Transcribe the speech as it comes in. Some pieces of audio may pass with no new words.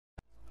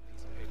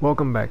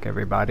Welcome back,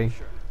 everybody.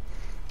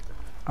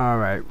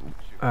 Alright,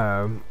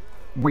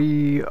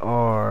 we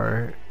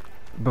are,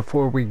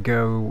 before we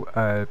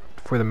go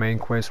for the main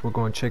quest, we're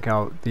going to check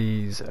out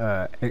these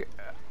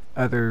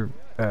other,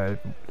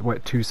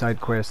 two side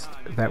quests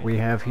that we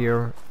have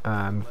here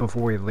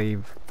before we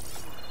leave,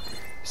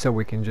 so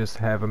we can just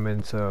have them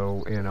in,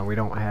 so, you know, we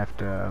don't have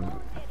to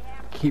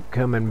keep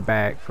coming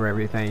back for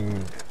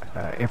everything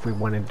if we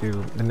want to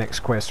do the next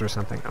quest or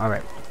something.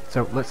 Alright,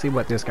 so let's see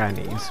what this guy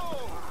needs.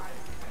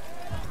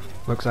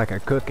 Looks like a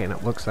cook, and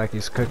it looks like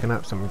he's cooking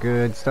up some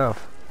good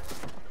stuff.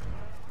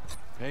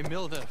 Hey,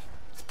 Mildef.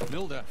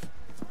 I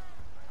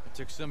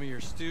took some of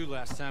your stew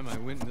last time I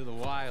went into the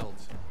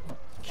wilds.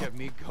 Kept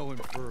me going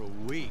for a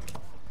week.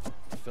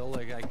 Felt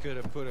like I could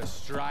have put a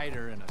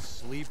strider in a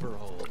sleeper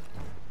hold.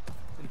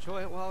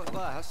 Enjoy it while it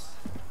lasts.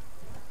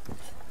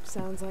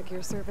 Sounds like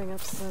you're serving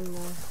up some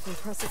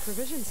impressive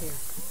provisions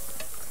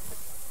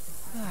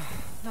here.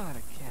 Not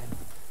again.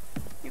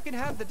 You can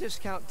have the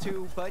discount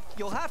too, but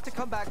you'll have to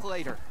come back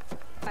later.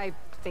 I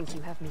think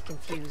you have me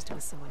confused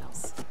with someone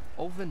else.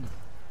 Olvin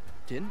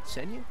didn't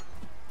send you?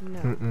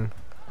 No.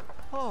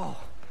 Oh,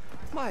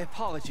 my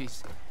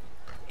apologies.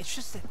 It's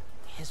just that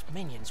his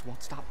minions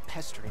won't stop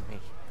pestering me.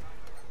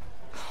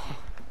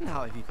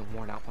 Now I've even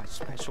worn out my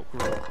special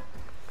grill.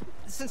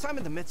 Since I'm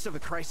in the midst of a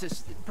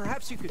crisis,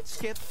 perhaps you could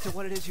skip to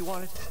what it is you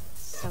wanted?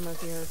 Some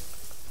of your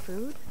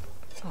food?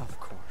 Of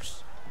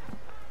course.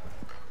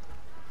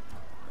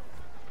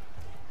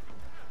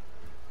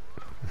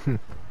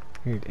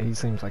 He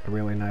seems like a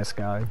really nice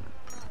guy.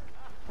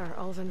 Are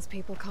Ulvin's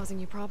people causing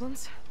you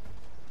problems?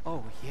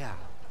 Oh, yeah.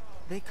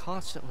 They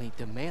constantly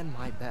demand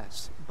my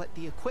best, but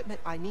the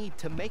equipment I need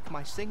to make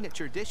my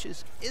signature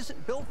dishes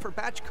isn't built for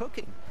batch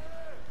cooking.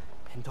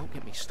 And don't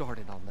get me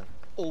started on the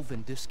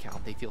Ulvin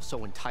discount they feel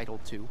so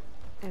entitled to.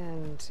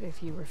 And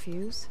if you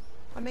refuse?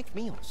 I make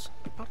meals,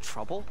 not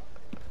trouble.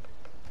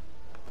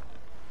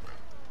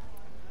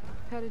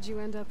 How did you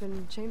end up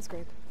in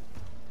Chainscrape?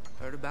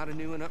 Heard about a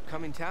new and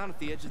upcoming town at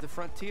the edge of the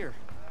frontier.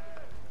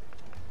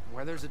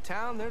 Where there's a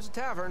town, there's a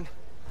tavern.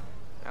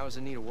 I was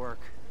in need of work.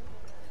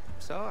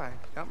 So I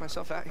got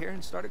myself out here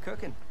and started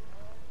cooking.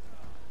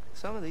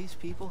 Some of these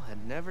people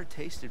had never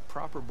tasted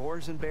proper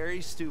boars and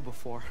berries stew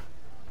before.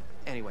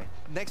 Anyway,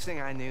 next thing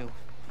I knew,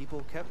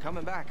 people kept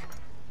coming back.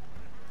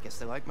 Guess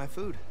they liked my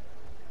food.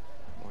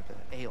 Or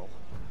the ale.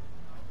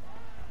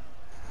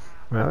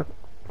 Well,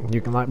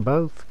 you can like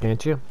both,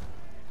 can't you?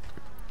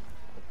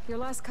 Your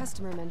last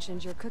customer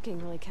mentioned your cooking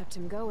really kept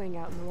him going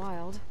out in the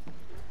wild.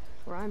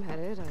 Where I'm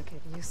headed, I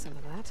could use some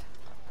of that.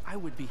 I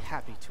would be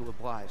happy to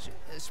oblige,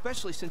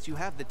 especially since you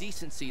have the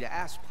decency to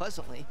ask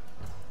pleasantly.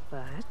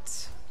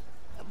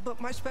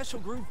 But my special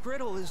groove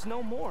griddle is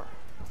no more.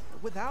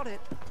 Without it,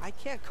 I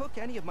can't cook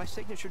any of my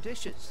signature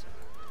dishes.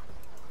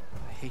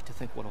 I hate to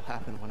think what'll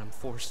happen when I'm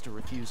forced to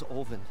refuse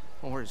Ulvin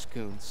or his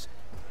goons.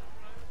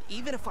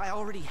 Even if I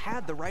already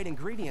had the right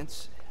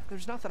ingredients,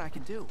 there's nothing I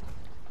can do.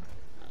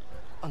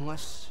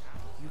 Unless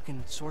you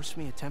can source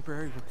me a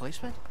temporary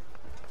replacement?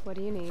 What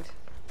do you need?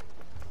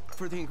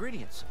 For the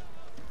ingredients,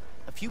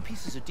 a few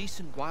pieces of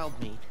decent wild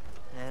meat,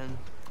 and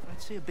I'd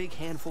say a big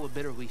handful of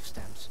bitter leaf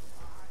stems.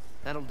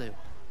 That'll do.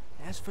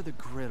 As for the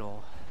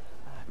griddle,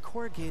 a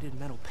corrugated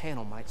metal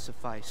panel might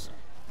suffice,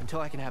 until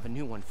I can have a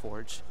new one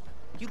forged.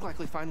 You'd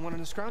likely find one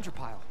in a scrounger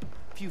pile,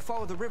 if you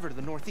follow the river to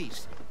the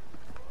northeast.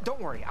 Don't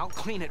worry, I'll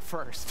clean it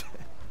first.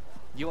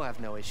 You'll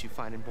have no issue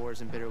finding boars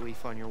and bitter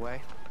leaf on your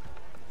way.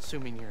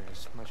 Assuming you're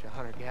as much a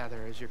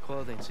hunter-gatherer as your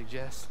clothing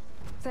suggests.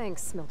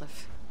 Thanks,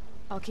 Mildef.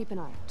 I'll keep an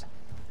eye out.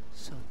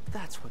 So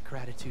that's what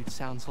gratitude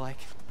sounds like.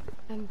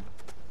 And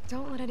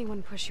don't let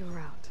anyone push you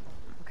around,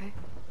 okay?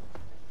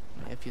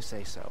 If you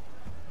say so.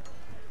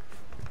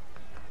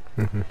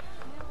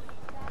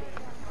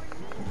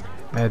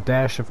 A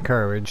dash of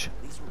courage.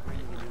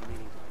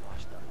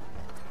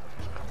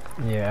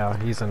 Yeah,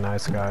 he's a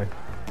nice guy.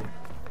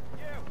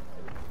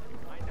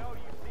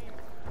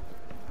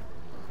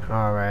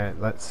 Alright,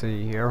 let's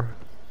see here.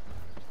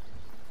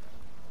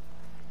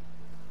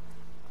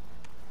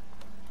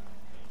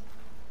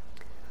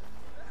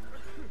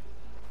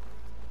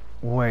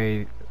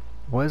 Wait,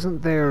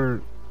 wasn't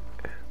there...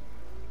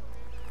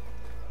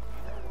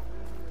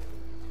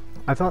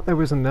 I thought there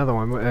was another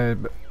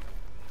one,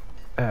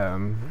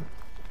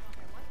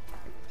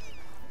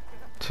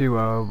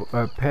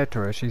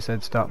 Petra, she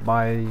said stop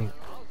by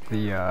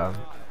the,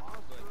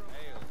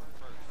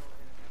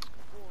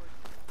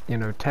 you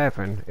know,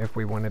 tavern if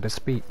we wanted to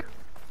speak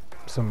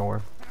some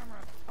more.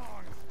 I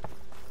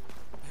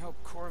hope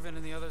Corvin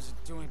and the others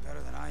are doing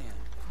better than I am.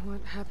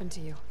 What happened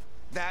to you?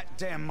 That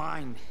damn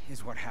mine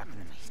is what happened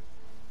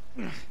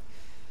to me.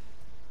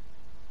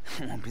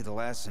 It won't be the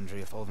last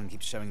injury if Ulvin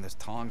keeps shoving those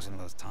tongs into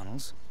those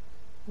tunnels.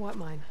 What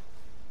mine?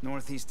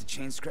 Northeast of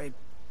Chainscrape,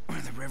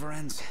 where the river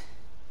ends.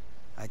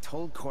 I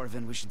told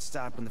Corvin we should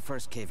stop when the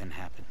first cave-in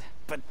happened,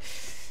 but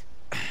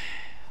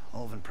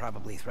Ulvin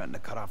probably threatened to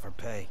cut off our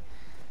pay.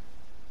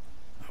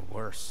 Or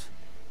worse.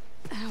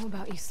 How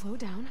about you slow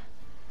down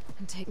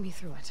and take me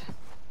through it?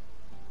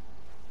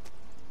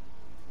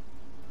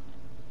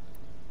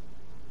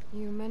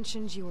 You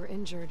mentioned you were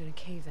injured in a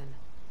cave-in.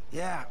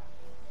 Yeah,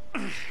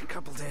 a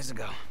couple days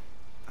ago.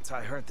 That's how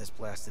I hurt this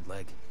blasted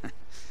leg.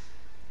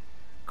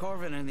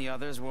 Corvin and the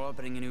others were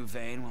opening a new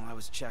vein while I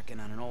was checking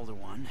on an older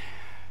one.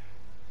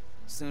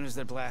 As soon as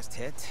their blast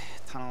hit,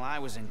 the tunnel I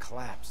was in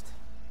collapsed.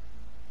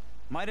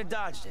 Might have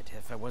dodged it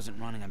if I wasn't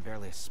running on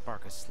barely a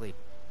spark of sleep.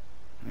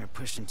 We were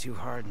pushing too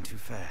hard and too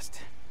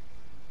fast.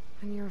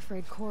 And you're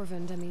afraid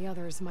Corvind and the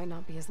others might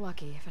not be as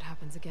lucky if it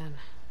happens again.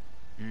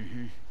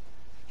 Mm-hmm.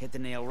 Hit the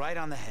nail right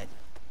on the head.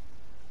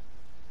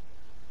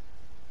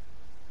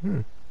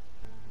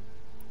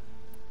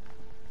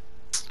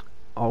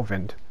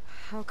 Olvind.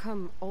 How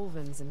come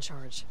Olvin's in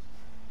charge?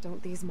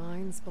 Don't these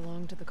mines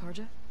belong to the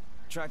Karja?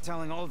 Try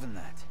telling Olvin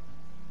that.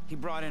 He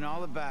brought in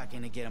all the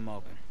backing to get them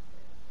open.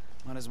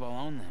 Might as well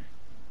own them.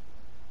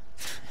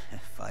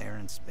 Fire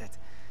and spit.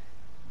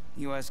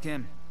 You ask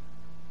him.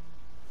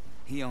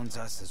 He owns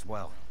us as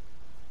well.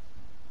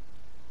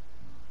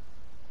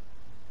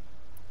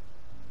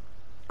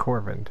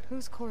 Corvind.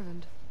 Who's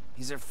Corvind?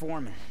 He's their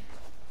foreman.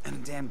 And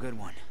a damn good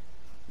one.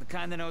 The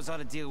kind that knows how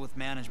to deal with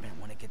management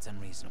when it gets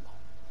unreasonable.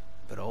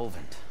 But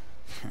Olvind...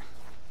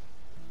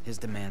 his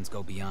demands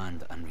go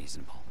beyond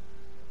unreasonable.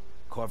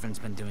 Corvin's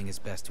been doing his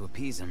best to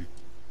appease him.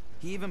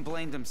 He even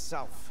blamed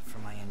himself for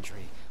my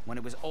injury when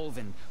it was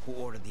Olvind who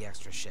ordered the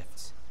extra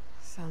shifts.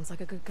 Sounds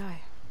like a good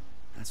guy.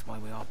 That's why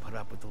we all put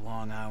up with the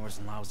long hours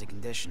and lousy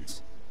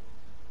conditions.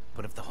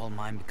 But if the whole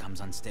mine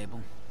becomes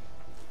unstable,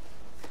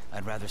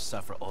 I'd rather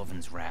suffer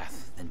Olvin's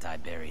wrath than die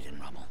buried in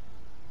rubble.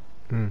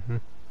 Mm-hmm.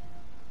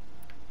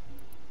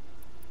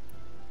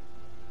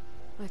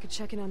 I could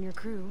check in on your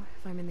crew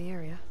if I'm in the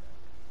area.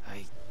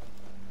 I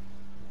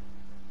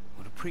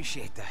would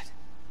appreciate that.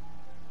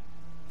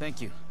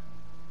 Thank you.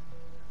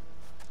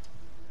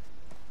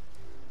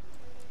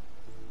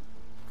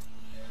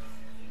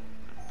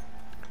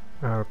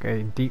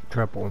 Okay, deep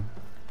trouble.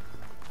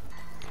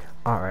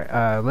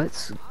 Alright,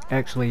 let's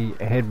actually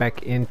head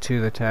back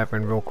into the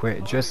tavern real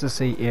quick just to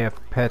see if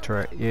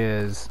Petra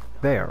is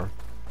there.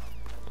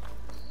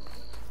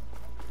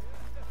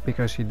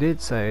 Because she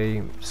did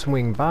say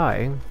swing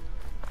by.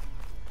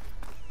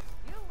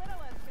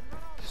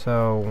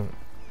 So,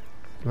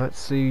 let's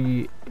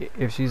see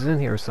if she's in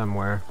here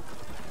somewhere.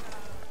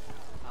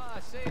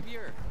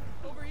 Savior,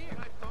 over here.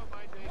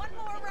 One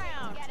more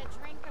round. Get a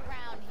drink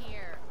around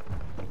here.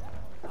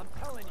 I'm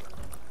telling you,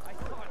 I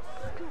saw it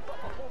scoop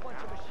up a whole bunch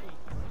of machines.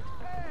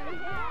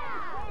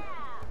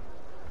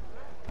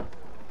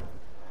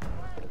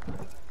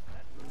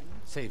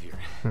 Savior,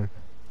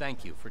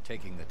 thank you for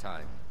taking the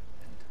time.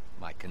 And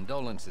my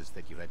condolences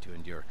that you had to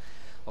endure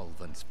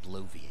Olvin's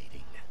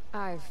bloviating.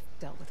 I've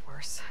dealt with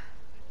worse.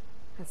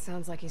 It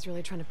sounds like he's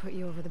really trying to put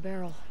you over the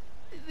barrel.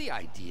 The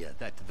idea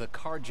that the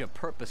Karja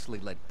purposely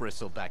let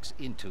Bristlebacks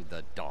into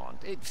the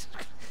Daunt,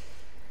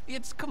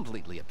 it's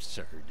completely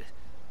absurd.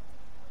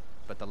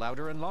 But the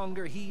louder and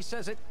longer he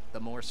says it, the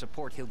more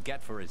support he'll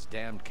get for his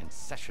damned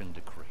concession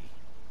decree.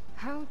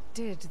 How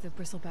did the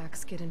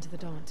Bristlebacks get into the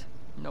Daunt?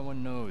 No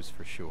one knows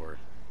for sure.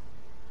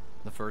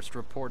 The first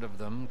report of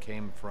them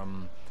came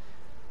from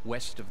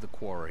west of the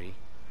quarry.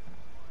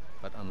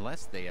 But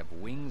unless they have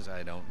wings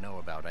I don't know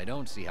about, I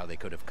don't see how they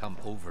could have come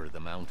over the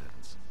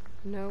mountains.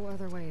 No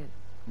other way in.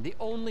 The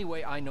only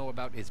way I know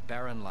about is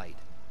barren light.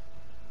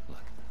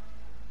 Look,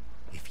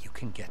 if you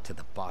can get to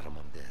the bottom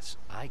of this,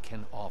 I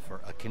can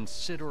offer a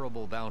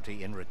considerable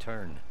bounty in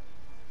return.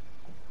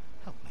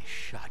 Help me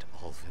shut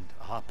Olvind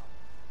up.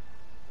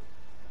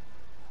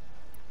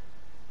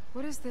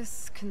 What is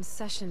this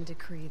concession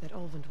decree that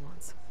Olvind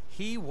wants?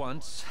 He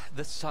wants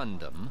the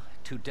Sundom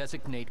to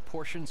designate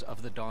portions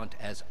of the Daunt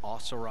as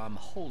Oseram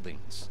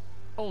holdings.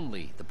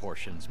 Only the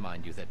portions,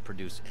 mind you, that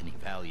produce any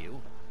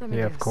value. Let me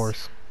Yeah, guess. of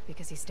course.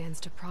 Because he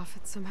stands to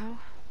profit somehow?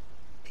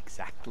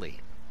 Exactly.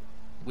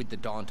 With the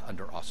Daunt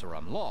under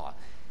Oseram law,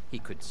 he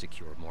could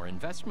secure more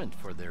investment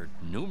for their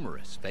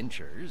numerous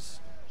ventures.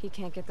 He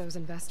can't get those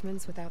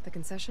investments without the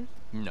concession?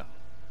 No.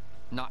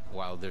 Not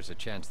while there's a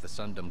chance the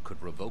Sundom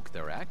could revoke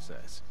their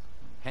access.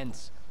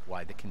 Hence,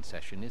 why the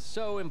concession is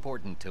so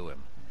important to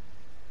him.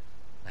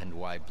 And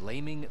why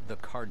blaming the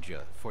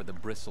Karja for the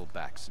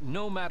Bristlebacks,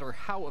 no matter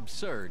how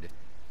absurd,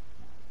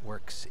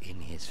 works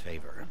in his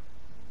favor.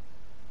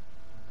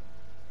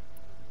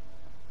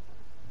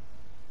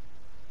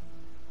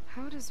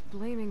 How does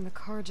blaming the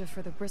Karja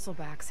for the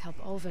Bristlebacks help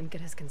Olvind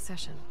get his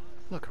concession?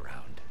 Look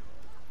around.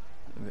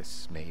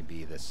 This may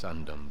be the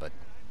Sundom, but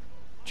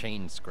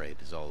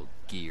Chainscrape is all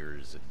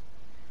gears and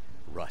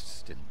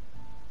rust and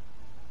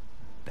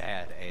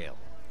bad ale.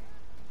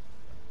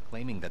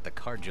 Claiming that the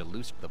Karja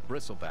loosed the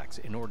Bristlebacks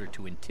in order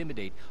to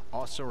intimidate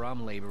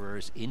Oseram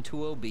laborers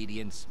into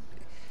obedience.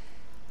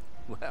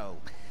 Well,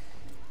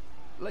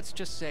 let's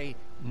just say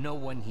no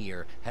one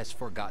here has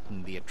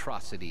forgotten the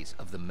atrocities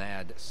of the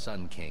Mad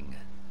Sun King.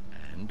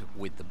 And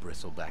with the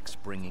Bristlebacks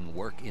bringing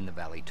work in the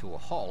valley to a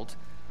halt,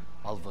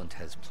 Olvind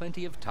has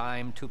plenty of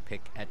time to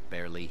pick at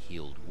barely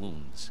healed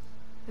wounds.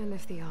 And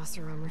if the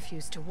Oseram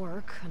refuse to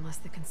work, unless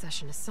the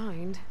concession is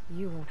signed,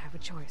 you won't have a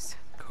choice.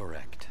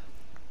 Correct.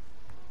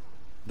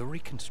 The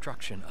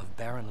reconstruction of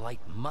Barren Light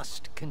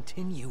must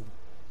continue.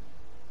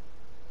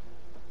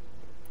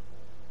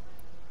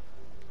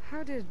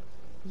 How did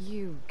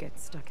you get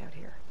stuck out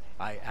here?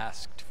 I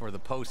asked for the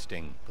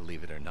posting,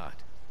 believe it or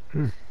not.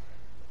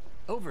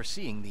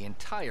 Overseeing the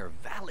entire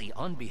valley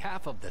on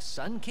behalf of the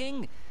Sun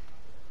King?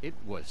 It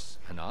was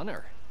an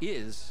honor.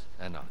 Is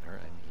an honor,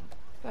 I mean.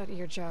 But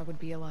your job would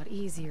be a lot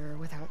easier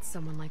without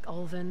someone like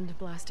Ulvund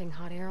blasting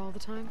hot air all the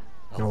time.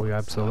 Oh, yeah,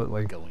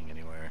 absolutely. Not going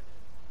anywhere.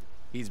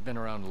 He's been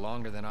around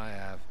longer than I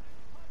have.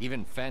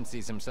 Even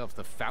fancies himself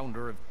the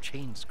founder of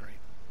Chainscrape.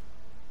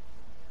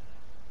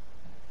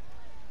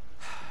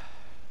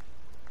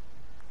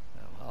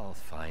 Well, I'll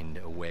find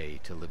a way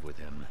to live with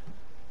him.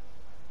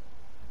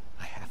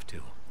 I have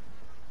to.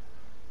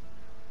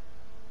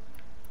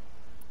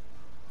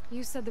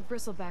 You said the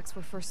Bristlebacks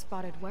were first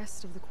spotted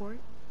west of the court?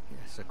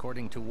 Yes,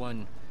 according to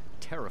one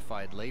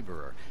terrified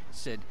laborer,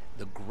 said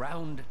the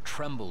ground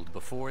trembled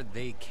before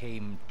they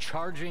came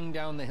charging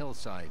down the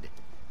hillside.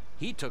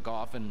 He took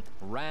off and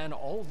ran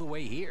all the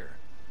way here.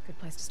 Good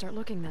place to start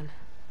looking, then.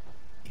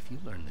 If you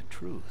learn the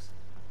truth,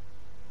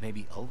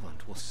 maybe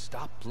Ulvund will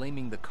stop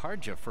blaming the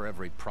Karja for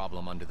every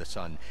problem under the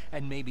sun,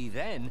 and maybe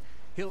then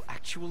he'll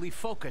actually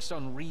focus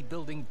on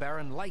rebuilding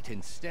Barren Light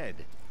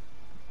instead.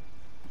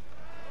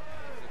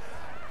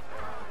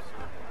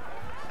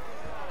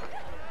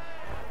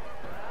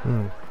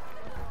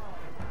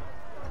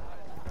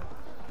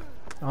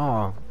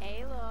 Oh,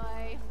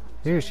 Aloy.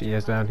 here she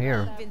is down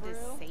here. Even the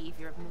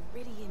savior of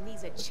Meridian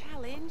needs a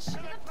challenge.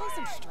 Play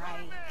some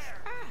strike.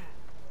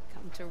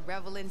 Come to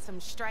revel in some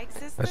strike,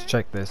 sister. Let's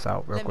check this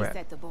out real Let me quick.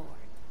 set the board.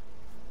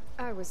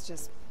 I was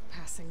just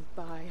passing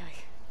by.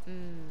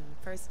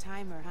 First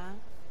timer, huh?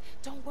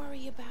 Don't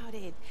worry about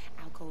it.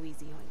 I'll go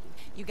easy on you.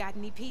 You got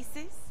any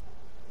pieces?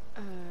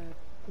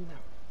 No.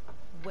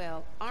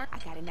 Well, I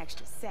got an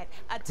extra set.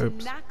 A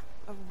Tanakh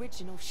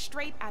original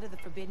straight out of the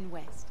Forbidden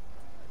West.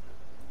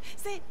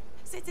 Sit.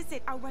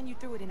 I'll run you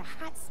through it in a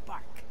hot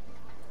spark.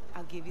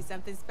 I'll give you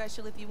something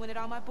special if you win it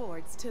on my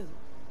boards, too.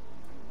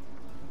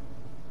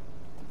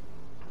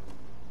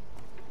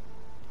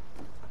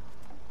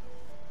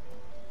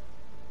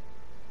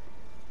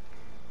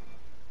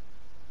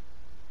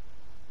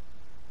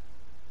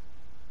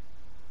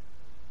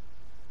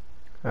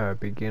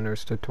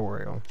 Beginner's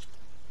tutorial.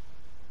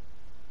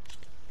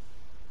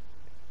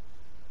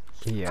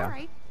 Yeah. All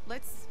right,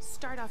 let's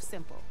start off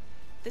simple.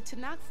 The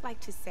Tanakhs like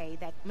to say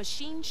that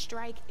Machine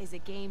Strike is a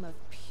game of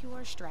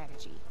pure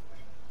strategy.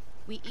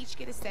 We each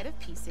get a set of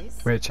pieces.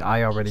 Which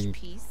I already Each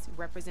piece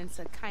represents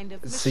a kind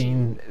of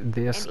seen machine,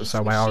 this, and each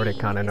so I already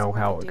machine kind of is know worth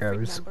how a it different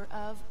goes. number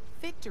of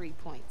victory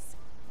points.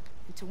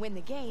 And to win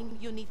the game,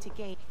 you'll need to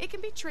gain. It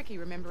can be tricky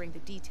remembering the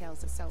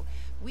details, so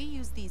we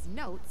use these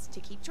notes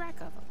to keep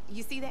track of them.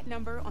 You see that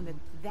number on the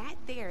that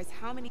there is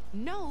how many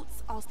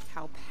notes, also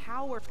how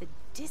powerful,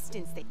 the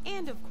distance,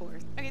 and of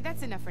course. Okay,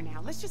 that's enough for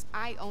now. Let's just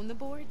I own the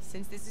board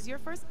since this is your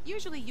first.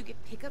 Usually you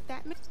get pick up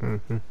that.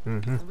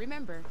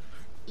 Remember,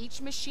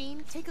 each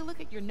machine. Take a look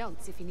at your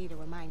notes if you need a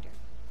reminder.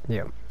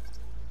 Yeah.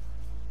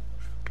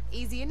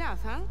 Easy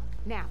enough, huh?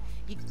 Now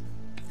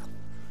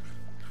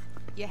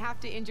you have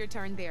to end your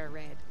turn there,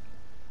 Red.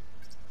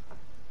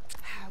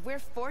 We're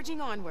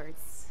forging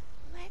onwards.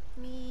 Let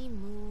me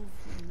move.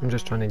 I'm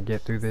just trying to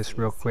get through this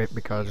real pieces quick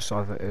because I here.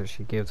 saw that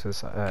she gives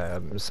us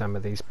some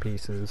of these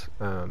pieces,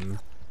 and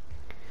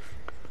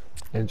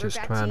We're just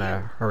back trying to to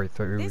you. hurry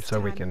through This so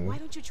we time, can why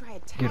don't you try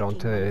get attacking on one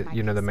to, of my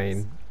you know, the pieces?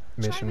 main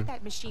Try mission. with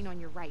that machine on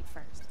your right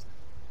first.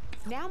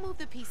 Now move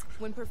the piece.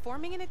 When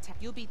performing an attack,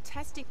 you'll be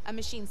testing a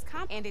machine's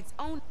comp and its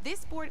own.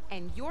 This board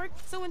and your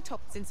so in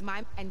total since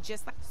mine and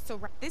just like so.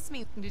 This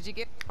means did you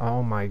get?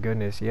 Oh my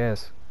goodness,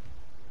 yes.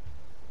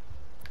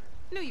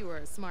 Knew you were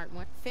a smart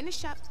one.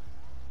 Finish up.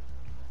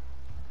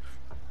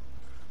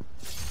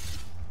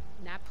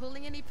 Not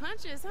pulling any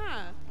punches,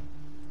 huh?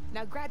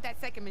 Now grab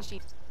that second machine.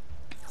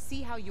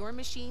 See how your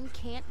machine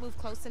can't move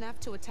close enough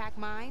to attack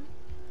mine?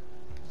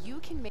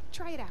 You can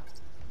try it out.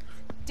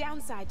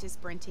 Downside to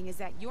sprinting is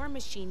that your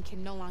machine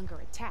can no longer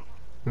attack.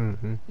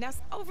 Now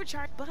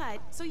overcharge, but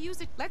so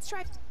use it. Let's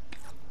try.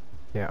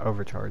 Yeah,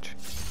 overcharge.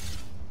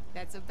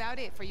 That's about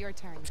it for your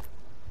turn.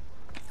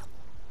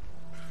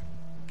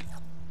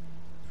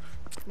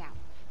 Now,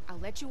 I'll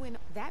let you in.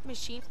 That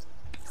machine,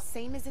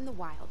 same as in the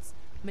wilds.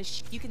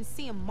 You can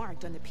see them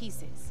marked on the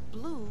pieces.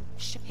 Blue,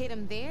 hit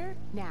them there.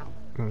 Now,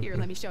 here,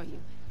 let me show you.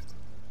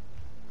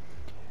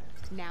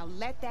 Now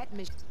let that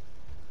machine.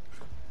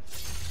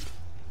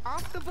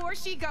 Off the board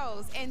she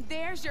goes, and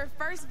there's your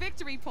first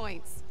victory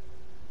points.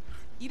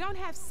 You don't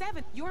have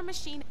 7. Your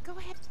machine, go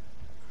ahead.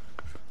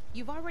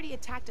 You've already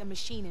attacked a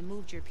machine and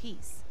moved your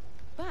piece.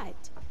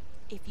 But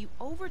if you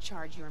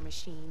overcharge your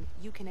machine,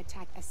 you can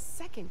attack a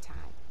second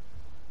time.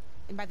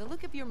 And by the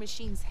look of your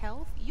machine's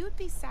health, you'd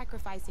be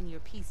sacrificing your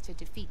piece to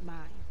defeat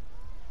mine.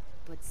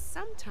 But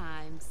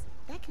sometimes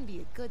that can be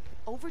a good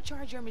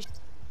overcharge your machine.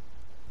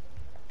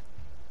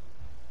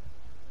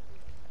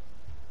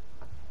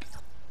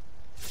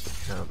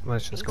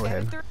 Let's just go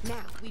ahead.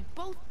 Now, we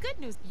both good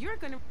news. You're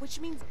gonna, which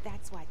means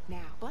that's what now.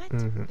 But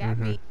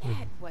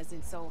that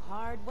wasn't so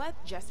hard. What?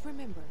 Just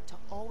remember to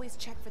always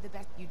check for the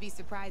best. You'd be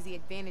surprised the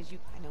advantage you.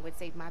 I know it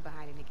saved my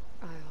behind in the.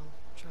 I'll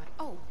try.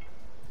 Oh,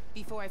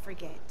 before I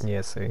forget.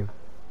 Yeah, see.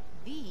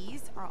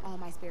 These are all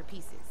my spare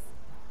pieces.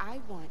 I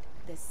want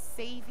the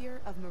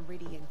savior of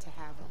Meridian to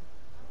have them.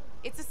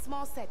 It's a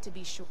small set to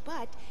be sure,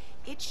 but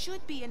it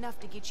should be enough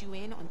to get you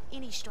in on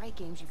any strike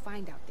games you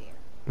find out there.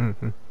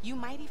 You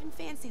might even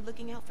fancy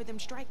looking out for them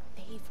strike.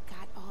 They've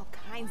got all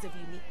kinds of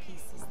unique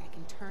pieces that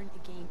can turn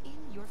the game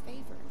in your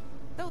favor.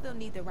 Though they'll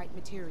need the right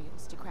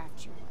materials to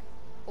craft you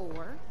one.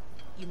 Or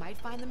you might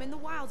find them in the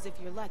wilds if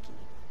you're lucky.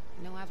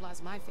 I know I've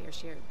lost my fair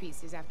share of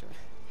pieces after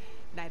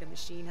a night of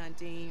machine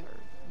hunting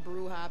or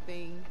brew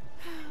hopping.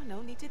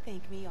 No need to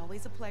thank me.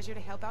 Always a pleasure to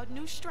help out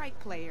new strike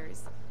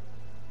players.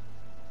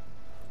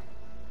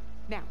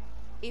 Now,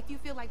 if you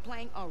feel like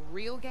playing a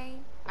real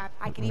game,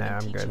 I can even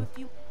teach you a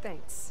few.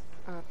 Thanks.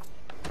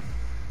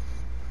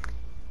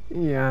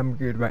 Yeah, I'm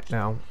good right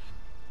now.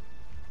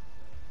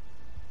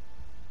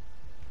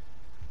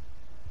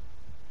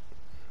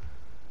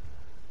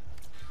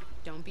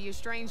 Don't be a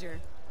stranger.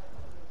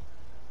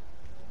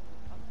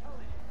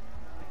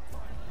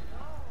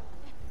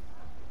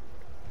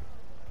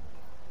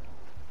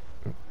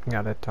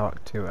 Gotta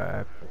talk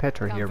to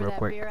Petra here real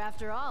quick. Beer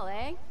after all,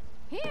 eh?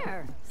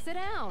 Here, sit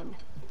down.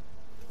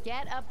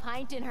 Get a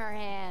pint in her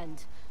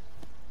hand.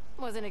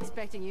 Wasn't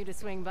expecting you to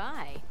swing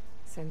by.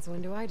 Since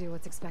when do I do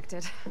what's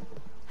expected?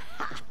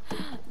 Ha!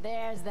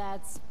 There's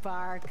that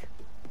spark.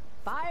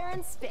 Fire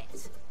and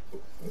spit.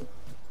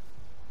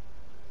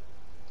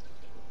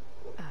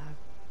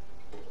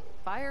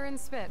 Fire and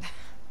spit.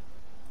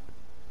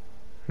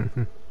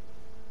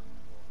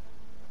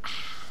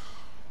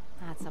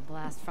 That's a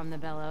blast from the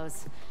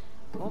bellows.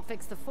 Won't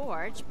fix the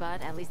forge,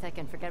 but at least I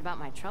can forget about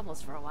my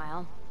troubles for a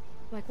while.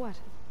 Like what?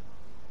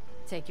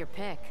 Take your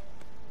pick.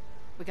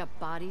 We got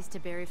bodies to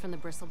bury from the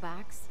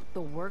Bristlebacks,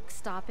 the work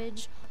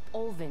stoppage,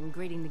 Olvin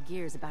grating the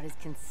gears about his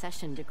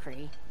concession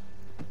decree.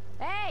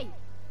 Hey!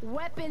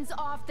 Weapons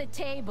off the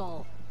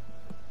table!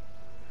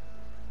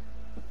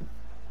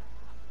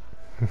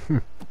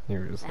 He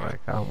was like,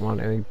 I don't want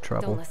any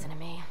trouble. Don't listen to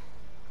me.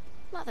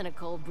 Nothing a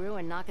cold brew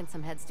and knocking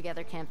some heads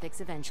together can't fix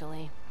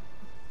eventually.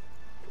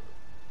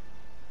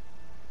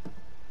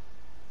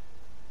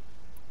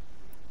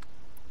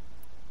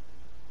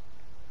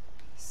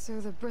 So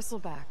the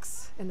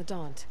Bristlebacks in the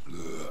Daunt.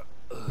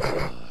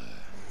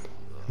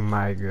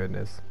 My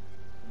goodness.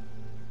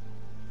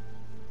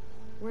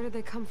 Where did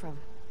they come from?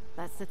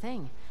 That's the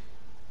thing.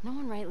 No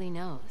one rightly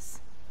knows.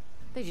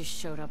 They just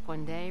showed up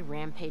one day,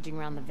 rampaging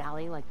around the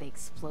valley like they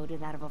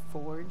exploded out of a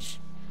forge.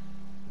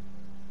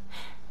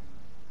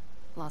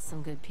 Lost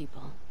some good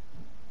people.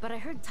 But I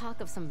heard talk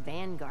of some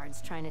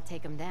vanguards trying to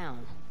take them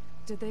down.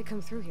 Did they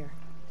come through here?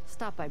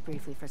 Stopped by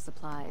briefly for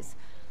supplies.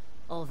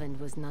 Olvind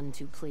was none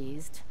too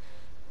pleased.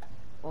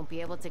 Won't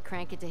be able to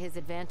crank it to his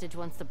advantage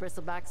once the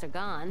Bristlebacks are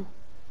gone.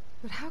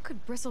 But how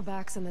could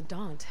Bristlebacks and the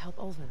Daunt help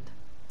Olvind?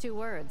 2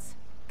 words.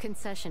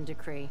 Concession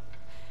decree.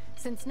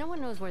 Since no one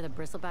knows where the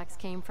Bristlebacks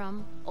came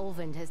from,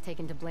 Olvind has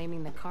taken to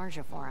blaming the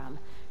Karja for him.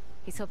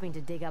 He's hoping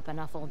to dig up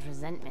enough old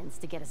resentments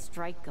to get a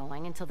strike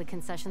going until the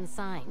concession's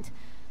signed.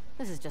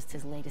 This is just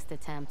his latest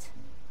attempt.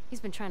 He's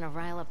been trying to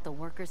rile up the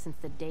workers since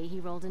the day he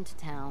rolled into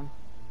town.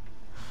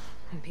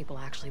 And people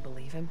actually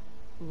believe him?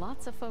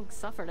 Lots of folks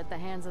suffered at the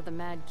hands of the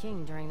Mad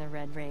King during the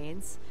Red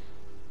Raids.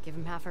 Give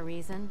him half a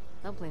reason,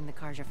 they'll blame the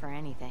Karja for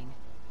anything.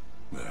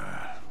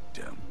 Ah,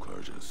 damn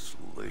Karja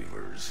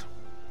slavers.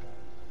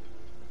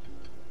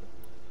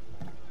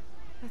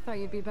 I thought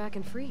you'd be back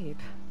in Freeheap.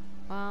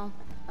 Well,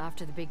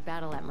 after the big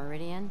battle at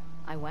Meridian,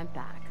 I went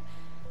back.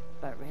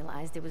 But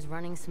realized it was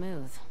running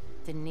smooth.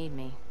 Didn't need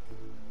me.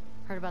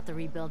 Heard about the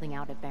rebuilding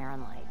out at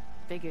Barren Light.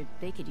 Figured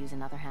they could use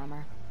another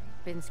hammer.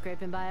 Been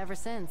scraping by ever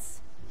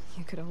since.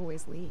 You could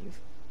always leave.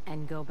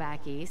 And go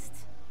back east?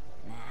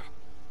 Nah.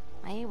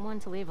 I ain't one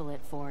to leave a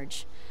lit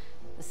forge.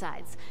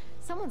 Besides,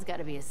 someone's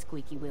gotta be a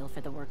squeaky wheel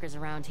for the workers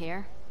around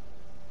here.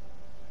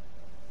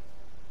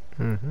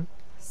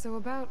 So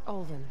about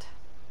Olvind.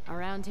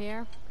 Around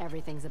here,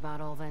 everything's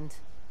about Olvind.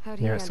 How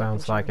do you Yeah, it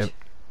sounds like it.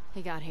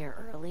 He got here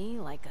early,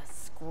 like a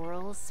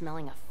squirrel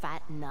smelling a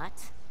fat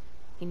nut.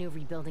 He knew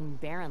rebuilding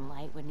Barren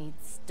Light would need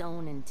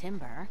stone and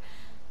timber.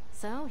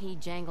 So he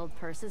jangled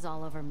purses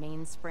all over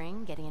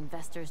Mainspring, getting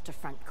investors to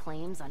front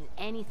claims on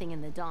anything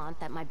in the Daunt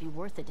that might be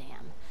worth a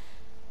damn.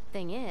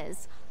 Thing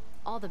is,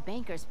 all the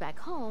bankers back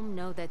home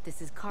know that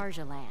this is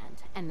Karja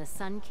land, and the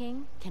Sun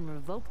King can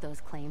revoke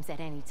those claims at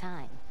any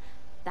time.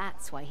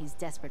 That's why he's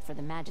desperate for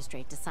the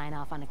magistrate to sign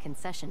off on a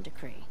concession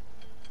decree.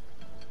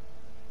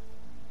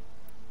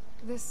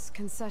 This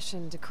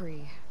concession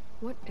decree,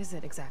 what is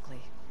it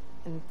exactly?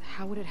 And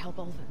how would it help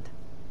Olvind?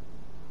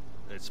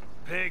 It's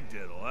pig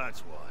diddle,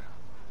 that's what.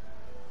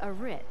 A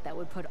writ that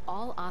would put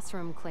all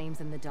Osram claims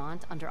in the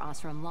Daunt under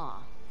Osram law,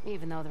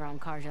 even though they're on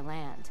Karja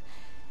land.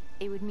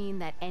 It would mean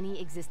that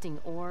any existing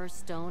ore,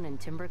 stone, and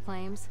timber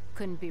claims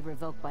couldn't be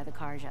revoked by the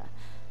Karja.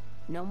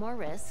 No more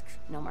risk,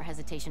 no more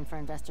hesitation for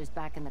investors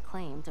back in the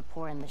claim to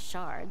pour in the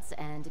shards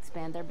and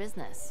expand their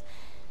business.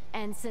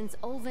 And since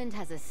Olvend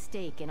has a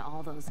stake in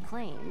all those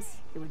claims,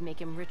 it would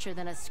make him richer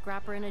than a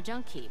scrapper in a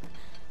junk heap.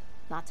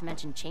 Not to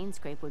mention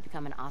Chainscrape would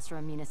become an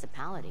Osira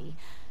municipality,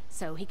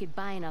 so he could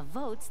buy enough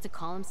votes to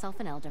call himself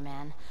an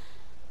elderman.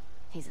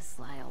 He's a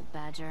sly old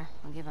badger,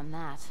 I'll give him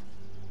that.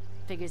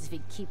 Figures if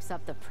he keeps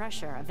up the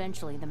pressure,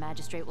 eventually the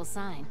magistrate will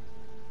sign.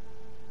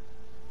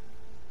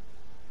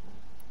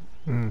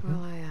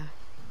 Well,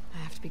 I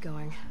have to be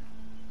going.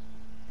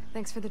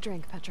 Thanks for the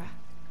drink, Petra.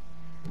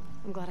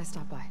 I'm glad I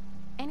stopped by.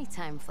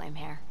 Anytime,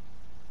 Flamehair.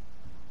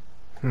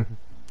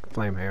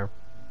 Flamehair.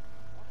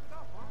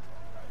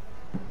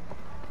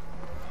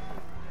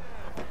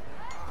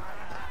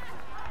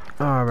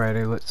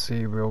 Alrighty, let's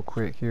see real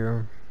quick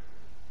here.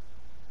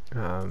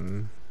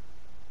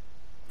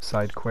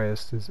 Side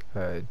quest is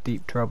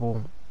Deep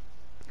Trouble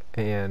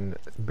and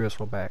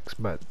Bristlebacks,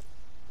 but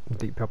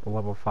Deep Trouble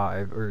level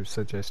 5, or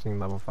suggesting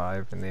level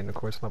 5, and then of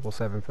course level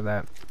 7 for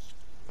that.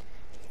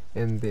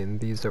 And then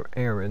these are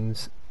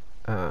errands.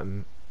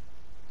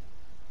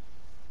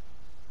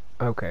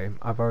 Okay,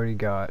 I've already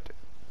got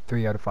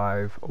 3 out of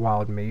 5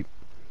 wild meat.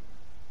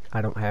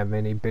 I don't have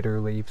any bitter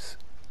leaves,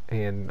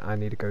 and I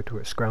need to go to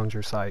a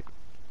scrounger site.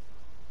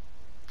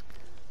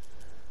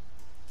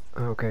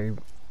 Okay,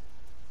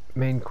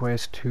 main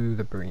quest to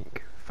the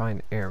brink.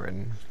 Find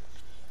Aaron.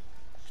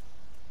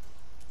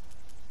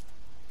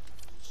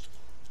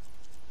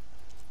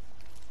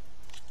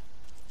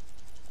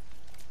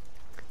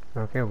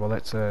 Okay, well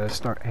let's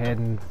start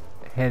heading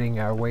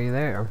our way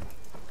there.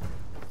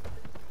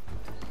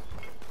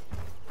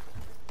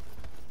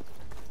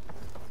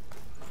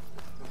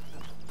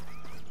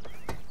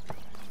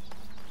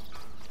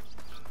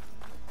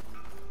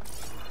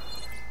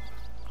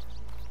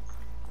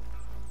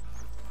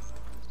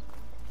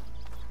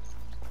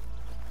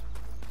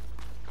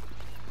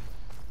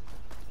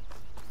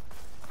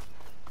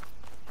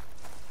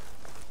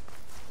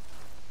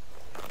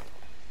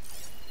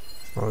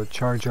 Oh,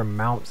 Charger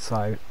mount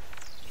site.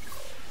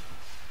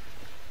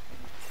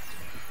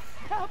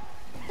 Help!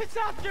 It's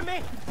after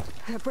me!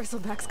 That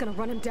Bristleback's gonna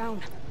run him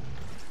down.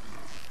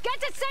 Get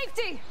to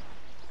safety!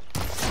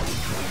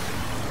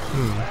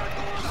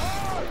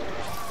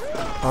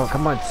 Oh,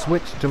 come on,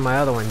 switch to my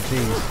other one,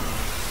 jeez.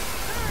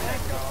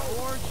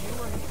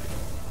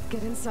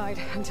 Get inside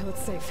until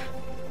it's safe.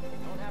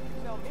 Don't have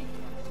to tell me.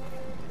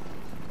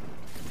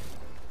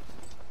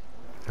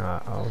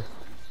 Uh-oh.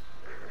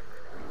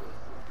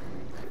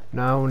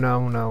 No,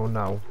 no, no,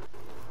 no.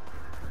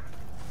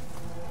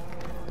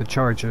 The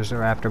Chargers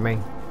are after me.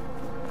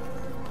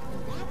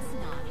 That's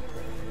not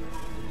her.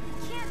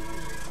 Can't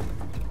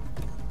be.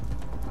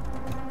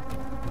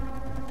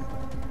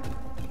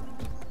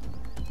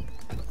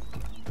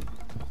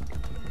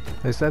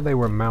 They said they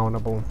were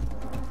mountable.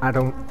 I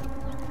don't...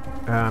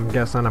 I'm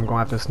guessing I'm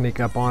going to have to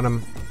sneak up on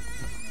them.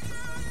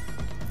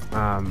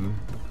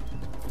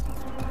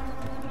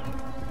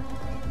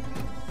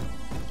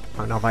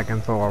 I don't know if I can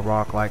throw a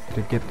rock like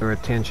to get their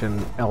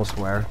attention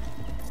elsewhere.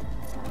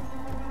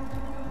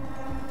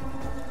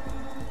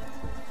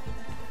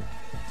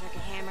 Took a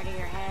hammer to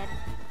your head.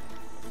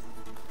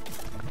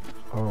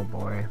 Oh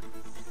boy.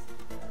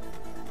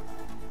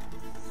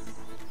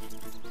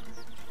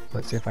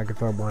 Let's see if I can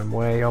throw one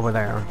way over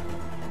there.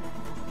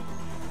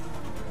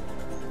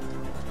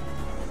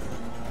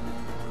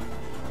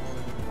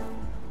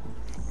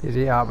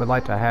 Yeah, I would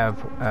like to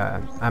have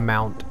a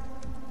mount.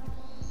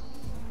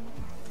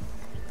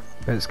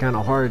 But it's kind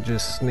of hard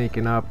just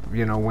sneaking up,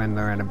 you know, when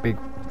they're in a big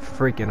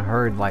freaking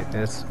herd like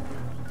this.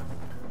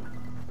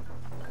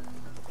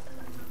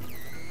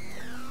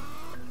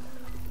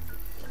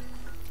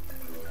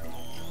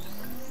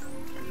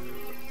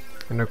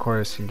 And of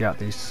course, you got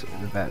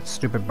that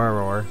stupid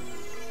burrower.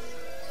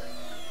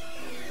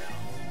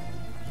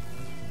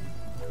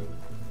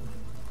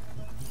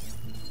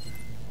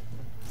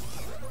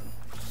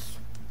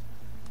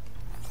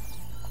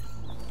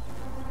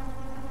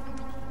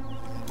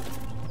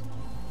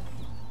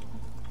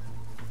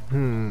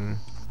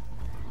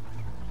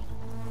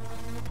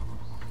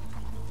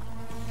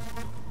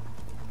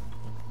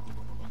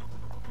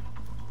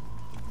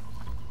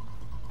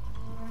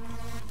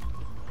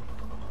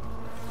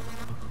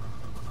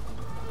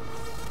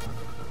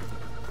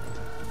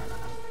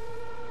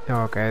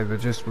 Okay, they're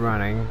just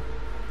running.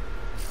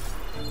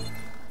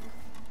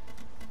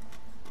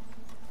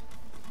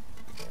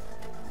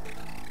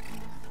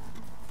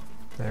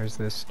 There's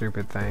this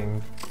stupid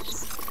thing.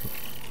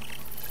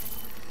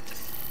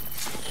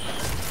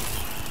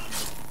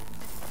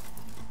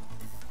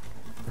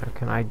 Now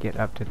can I get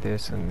up to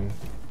this and...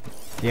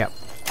 Yep.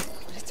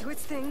 Let it do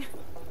its thing.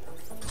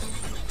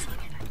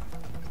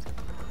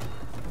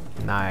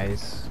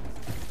 Nice.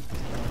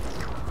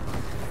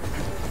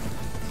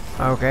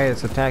 Okay,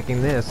 it's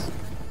attacking this.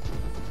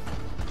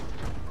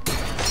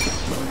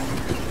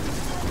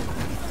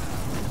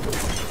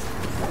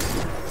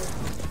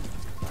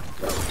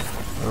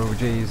 Oh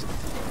jeez.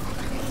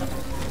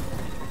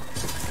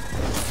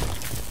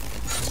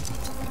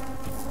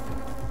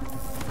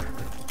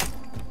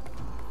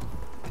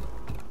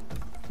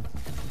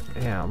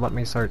 Yeah, let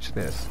me search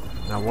this.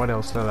 Now what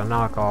else did I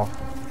knock off?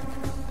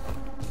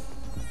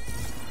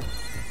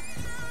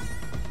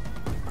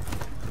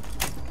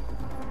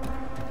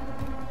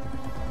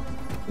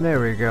 There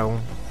we go.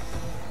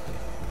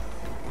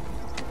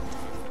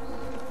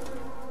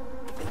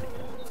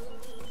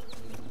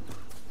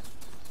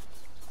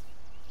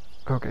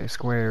 Okay,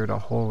 square to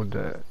hold,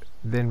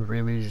 then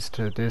release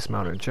to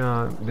dismount or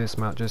jump.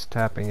 Dismount just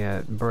tapping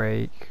at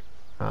brake.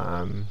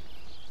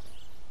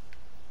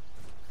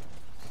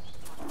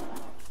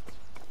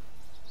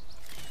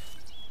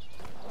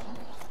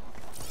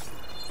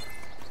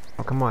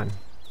 Oh, come on.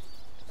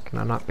 Can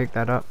I not pick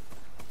that up?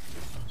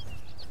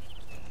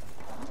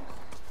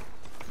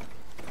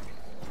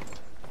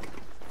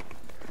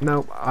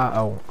 Nope.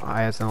 Uh-oh.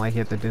 I accidentally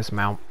hit the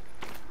dismount.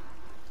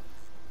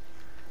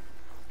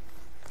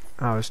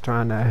 I was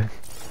trying to,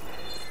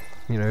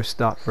 you know,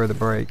 stop for the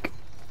break.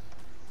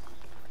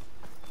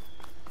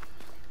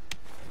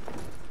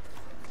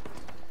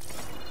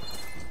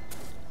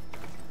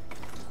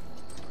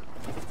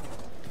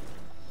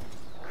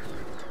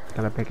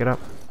 Can I pick it up?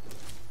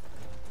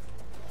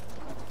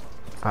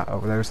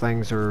 Uh-oh, those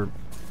things are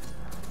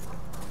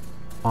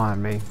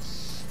on me.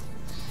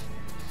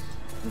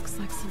 Looks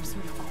like some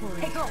sort of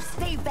quarry. Hey girl,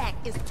 stay back.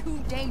 It's too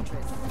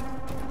dangerous.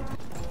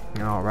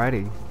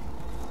 Alrighty.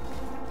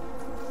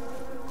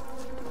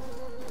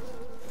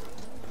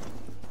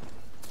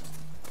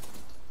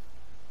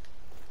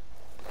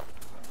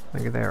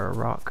 Look at there, a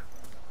rock.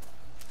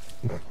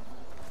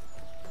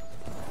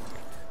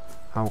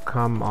 Oh,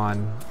 come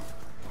on.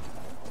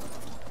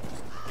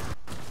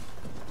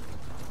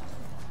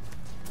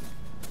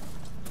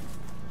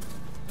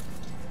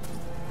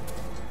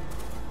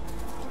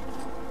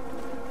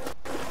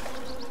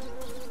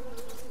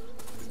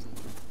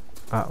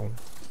 Uh-oh.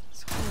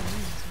 This whole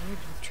area is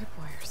rigged with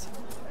tripwires.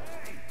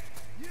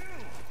 You!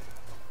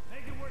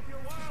 Make it worth your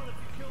while if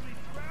you kill these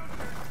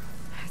grounders.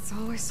 It's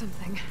always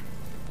something.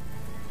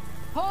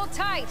 Hold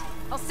tight.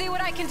 I'll see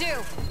what I can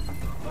do.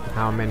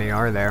 How many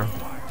are there?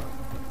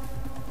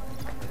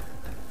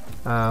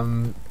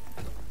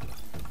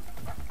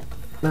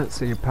 Let's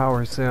see,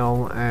 power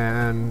cell,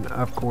 and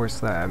of course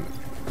that.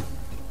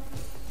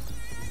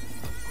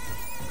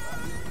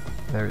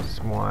 There's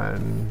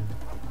one.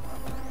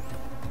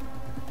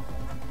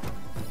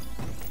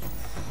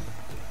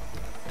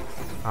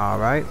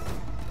 Alright.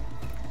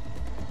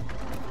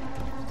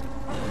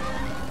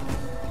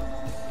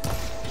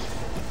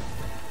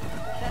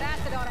 That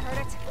acid ought to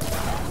hurt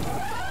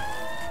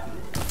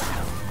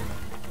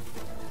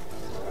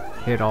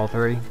it. Hit all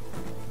three.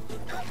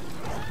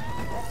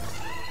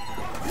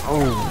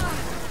 Oh.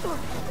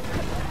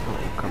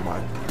 Oh, come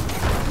on.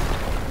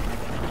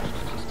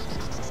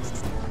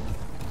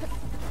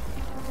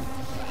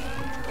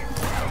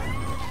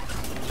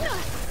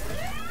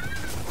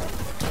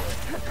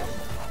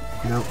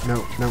 Nope,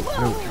 nope, nope,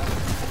 nope.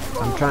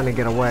 I'm trying to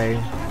get away.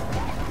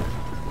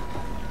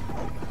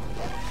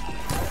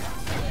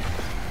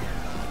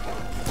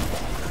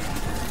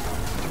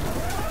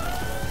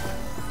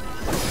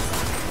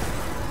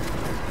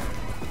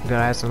 Did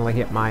I accidentally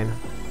hit mine?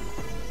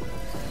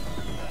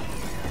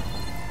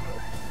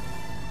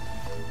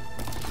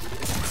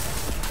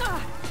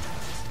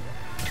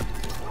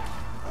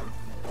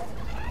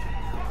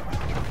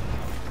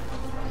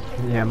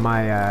 Yeah,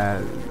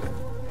 my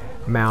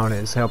mount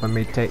is helping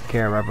me take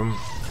care of them.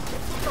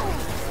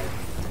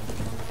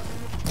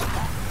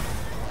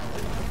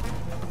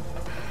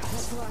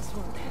 That's the last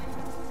one.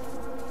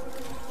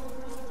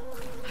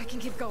 I can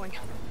keep going.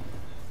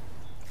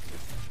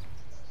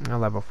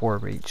 Level 4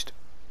 reached.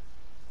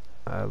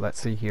 Let's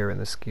see here in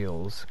the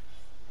skills.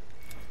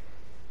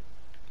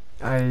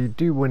 I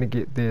do want to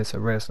get this, a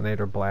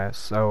resonator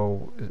blast,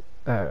 so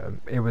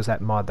it was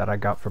that mod that I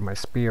got for my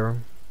spear.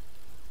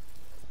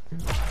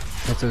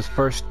 It says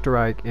first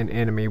strike an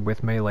enemy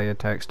with melee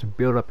attacks to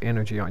build up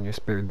energy on your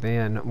spear,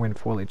 then when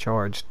fully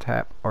charged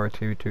tap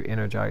R2 to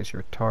energize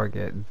your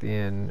target,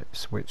 then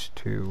switch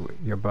to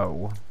your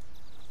bow.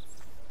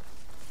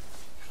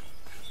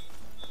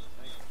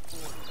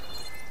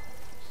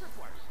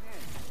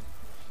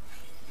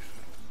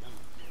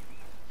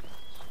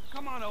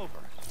 Come on over.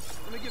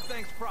 Let me give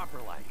things proper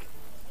like.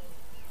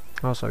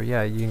 Also,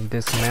 yeah, you can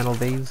dismantle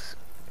these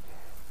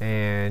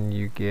and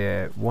you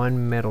get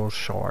 1 metal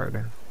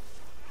shard.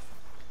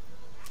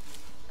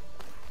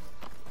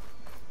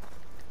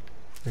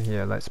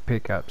 Yeah, let's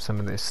pick up some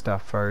of this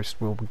stuff first.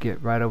 We'll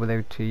get right over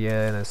there to you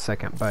in a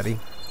second, buddy.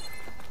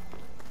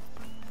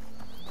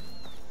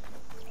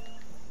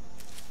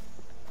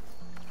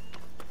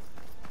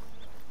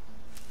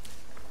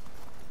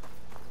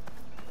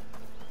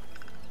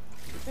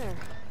 There.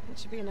 That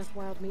should be enough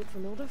wild meat for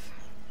Milduf.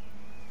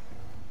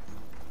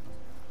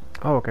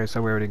 Oh, okay,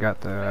 so we already got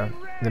the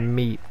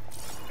meat.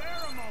 Spare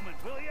a moment,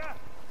 will ya?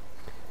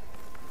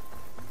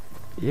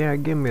 Yeah,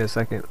 give me a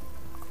second.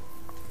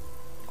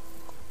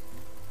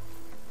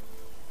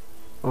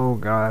 Oh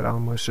god, I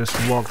almost just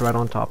walked right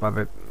on top of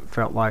it,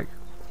 felt like.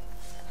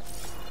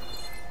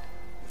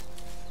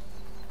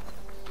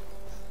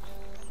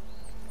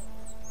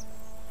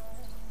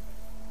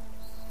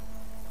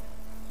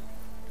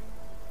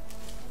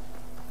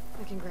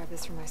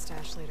 this for my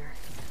stash later.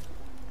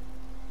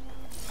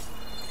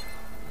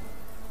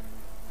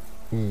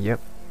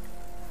 Yep.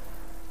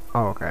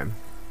 Oh, okay.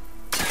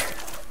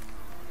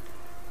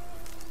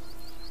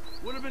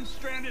 Would have been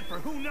stranded for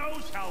who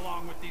knows how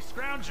long with these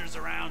scroungers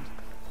around.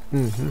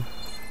 Mm-hmm.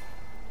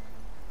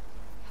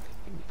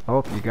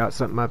 Oh, you got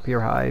something up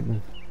here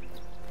hiding.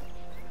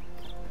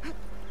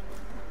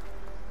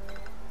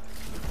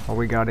 What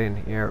we got in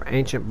here?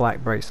 Ancient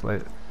black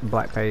bracelet,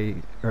 black paste,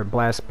 or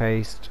blast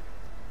paste,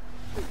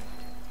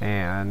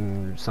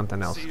 and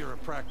something else. See, you're a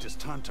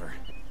practiced hunter.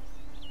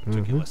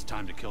 Took you less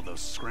time to kill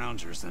those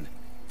scroungers than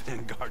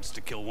vanguards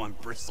to kill one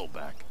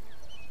bristleback.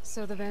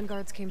 So the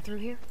vanguards came through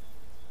here?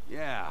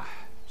 Yeah,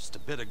 just a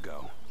bit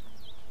ago.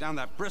 Down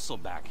that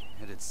bristleback,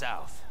 headed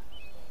south.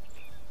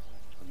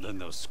 And then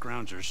those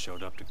scroungers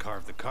showed up to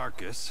carve the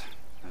carcass,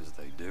 as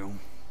they do.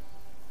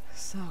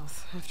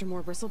 South, after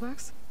more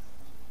bristlebacks?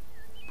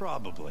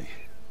 Probably.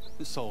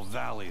 This whole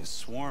valley is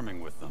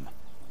swarming with them.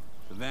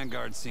 The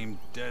vanguard seemed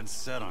dead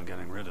set on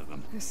getting rid of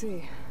them. I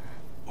see.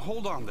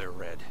 Hold on there,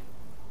 Red.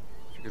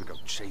 If you're gonna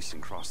go chasing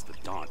across the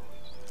Daunt,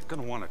 you're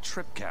gonna want a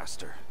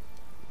tripcaster.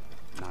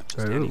 Not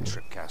just any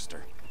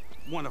tripcaster.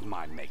 One of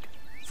my make.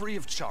 Free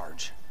of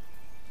charge.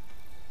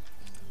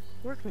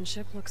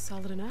 Workmanship looks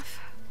solid enough.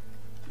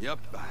 Yep.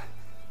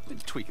 Been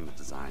tweaking the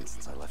design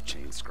since I left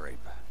Chain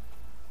Scrape.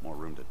 More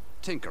room to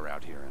tinker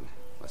out here and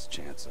less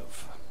chance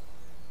of,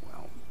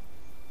 well,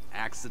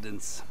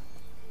 accidents.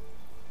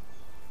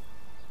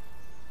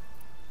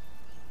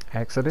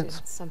 Accidents?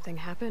 Did something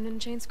happen in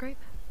Chain Scrape?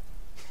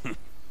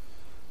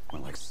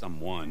 Well, like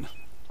someone.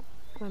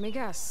 Let me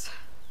guess.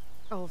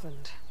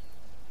 Olvend.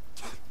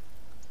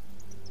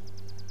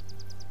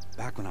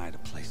 Back when I had a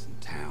place in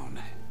town,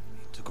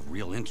 he took a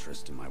real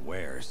interest in my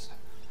wares.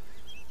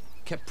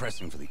 Kept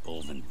pressing for the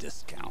Olvend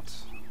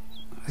discount.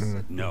 I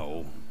said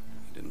no.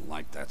 He didn't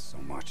like that so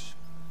much.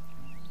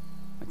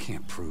 I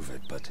can't prove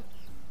it, but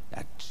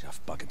that chuff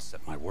bucket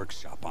set my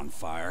workshop on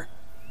fire.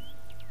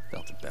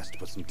 Felt it best to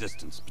put some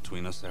distance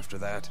between us after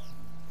that.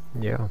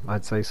 Yeah,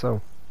 I'd say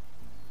so.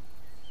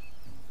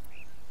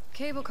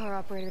 Cable car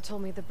operator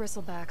told me the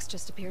Bristlebacks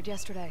just appeared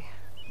yesterday.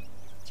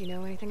 Do you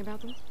know anything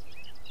about them?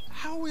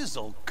 How is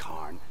old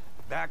Karn?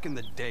 Back in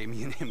the day,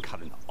 me and him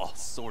got into all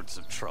sorts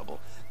of trouble.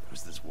 There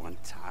was this one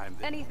time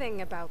that...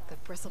 Anything about the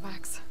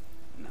Bristlebacks?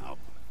 No.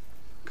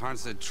 Karn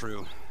said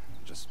true.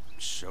 Just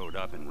showed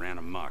up and ran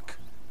amok.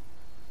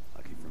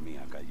 Lucky for me,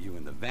 I've got you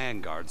and the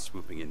Vanguard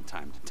swooping in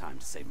time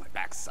to save my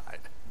backside.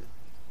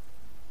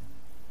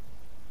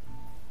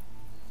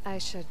 I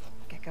should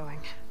get going.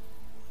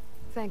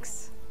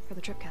 Thanks for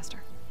the tripcaster.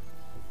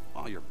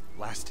 While you're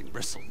blasting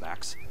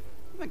Bristlebacks,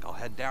 I think I'll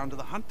head down to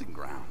the hunting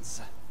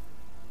grounds.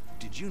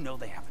 Did you know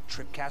they have a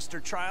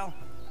tripcaster trial?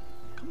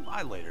 Come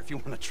by later if you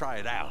want to try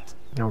it out.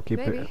 I'll keep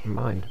Maybe. it in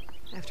mind.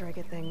 After I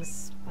get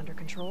things under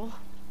control.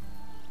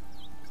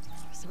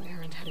 So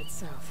Aaron headed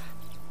south.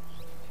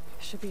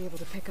 Should be able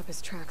to pick up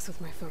his tracks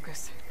with my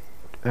focus.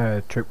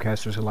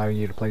 Tripcasters allow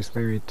you to place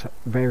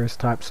various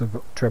types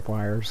of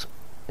tripwires.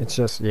 It's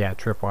just, yeah,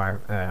 tripwire.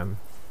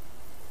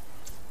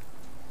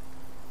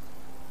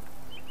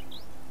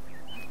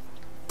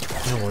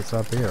 Oh, what's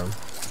up here?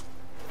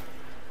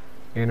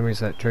 Enemies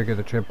that trigger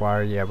the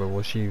tripwire, yeah, but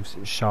will use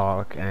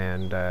shock,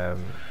 and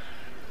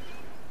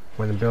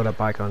when the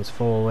build-up icon's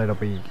full, it'll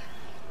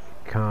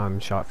become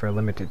shock for a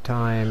limited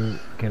time,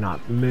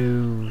 cannot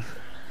move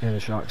in a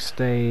shock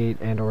state,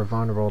 and or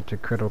vulnerable to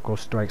critical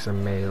strikes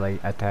and melee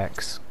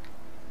attacks.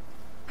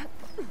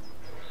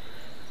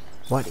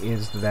 What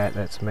is that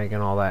that's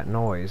making all that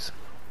noise?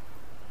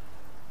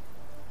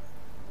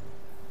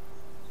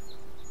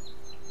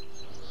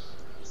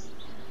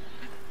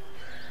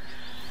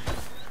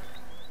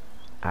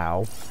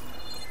 Ow.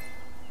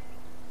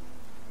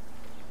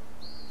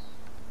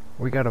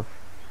 We gotta,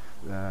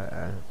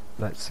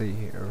 let's see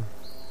here.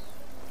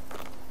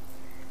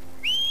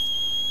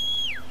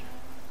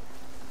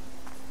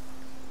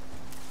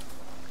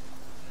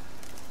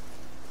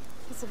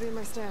 This will be in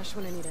my stash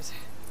when I need it.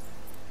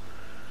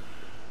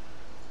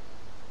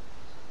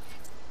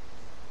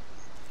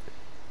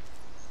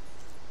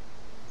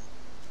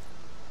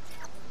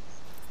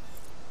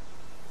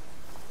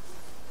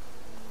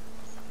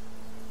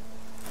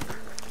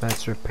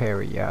 Let's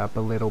repair you up a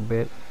little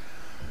bit.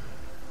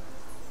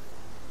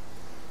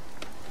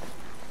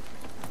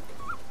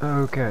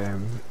 Okay. It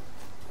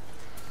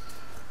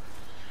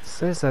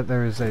says that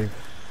there is a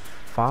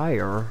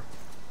fire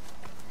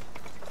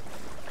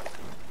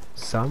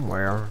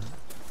somewhere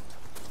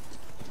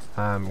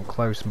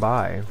close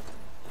by.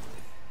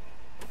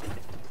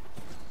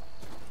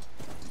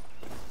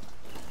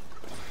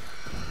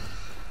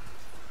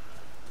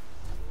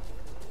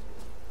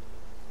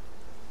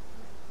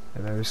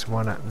 There's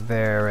one up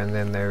there, and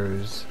then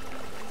there's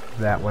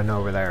that one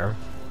over there.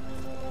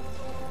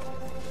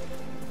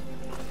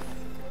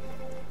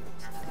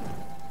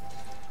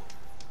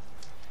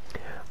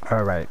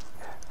 Alright,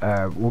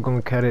 we're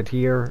gonna cut it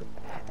here,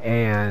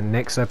 and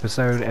next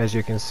episode, as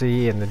you can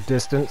see in the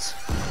distance,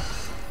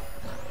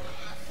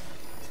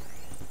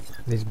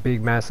 these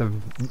big massive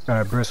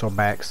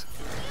bristlebacks,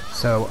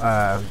 So,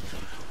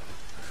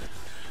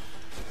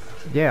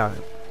 yeah,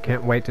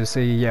 can't wait to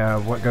see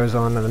what goes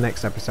on in the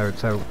next episode.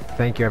 So,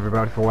 thank you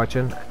everybody for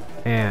watching,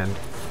 and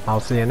I'll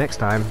see you next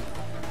time.